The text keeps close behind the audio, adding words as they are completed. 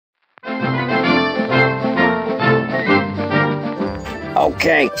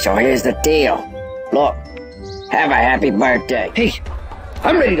Okay, so here's the deal. Look, have a happy birthday. Hey,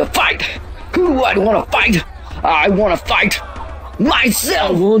 I'm ready to fight. Who do I want to fight? I want to fight myself.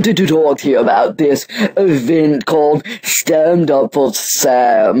 I wanted to talk to you about this event called Stand Up for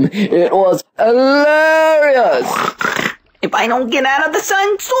Sam. It was hilarious. If I don't get out of the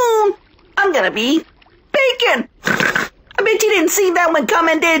sun soon, I'm gonna be bacon. I bet you didn't see that one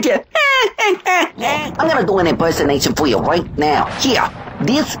coming, did you? I'm gonna do an impersonation for you right now. Here,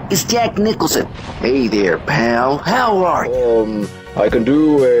 this is Jack Nicholson. Hey there, pal. How are you? I can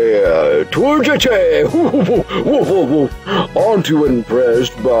do a tourjete. Aren't you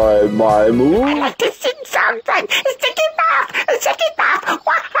impressed by my move? I like to sing songs like shake it off, shake it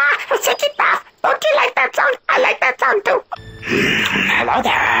off, shake it off. Don't you like that song? I like that song too. Hello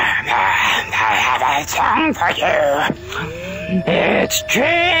there. I have a song for you. It's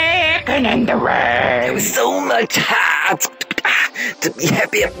Chicken in the Rain. There was so much to be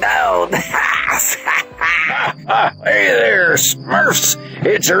happy about. Hey there, Smurfs.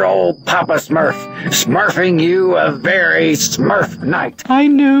 It's your old Papa Smurf, smurfing you a very Smurf night. I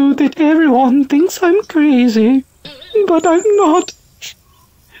know that everyone thinks I'm crazy, but I'm not.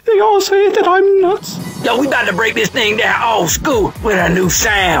 They all say that I'm nuts. Yo, we about to break this thing down old school with a new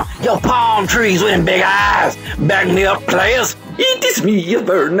sound. Yo, palm trees with them big eyes. Back me up, players. It is me,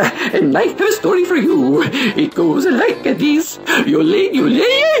 Vern, and I have a story for you. It goes like this. Yo, Leo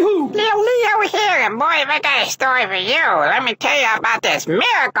here, and boy, if I got a story for you. Let me tell you about this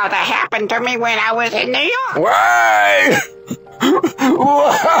miracle that happened to me when I was in New York. Why?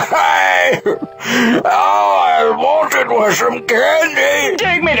 Why? All I wanted was some candy.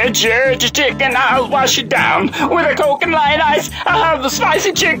 Take me to church, chicken. I'll wash it down with a Coke and light ice. I'll have the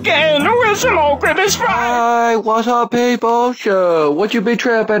spicy chicken with some okra that's fried. Hi, what's up, people? Sure, what you be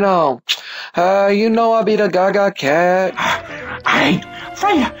tripping on? You know I be the Gaga cat. I ain't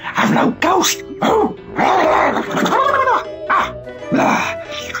afraid of no ghost.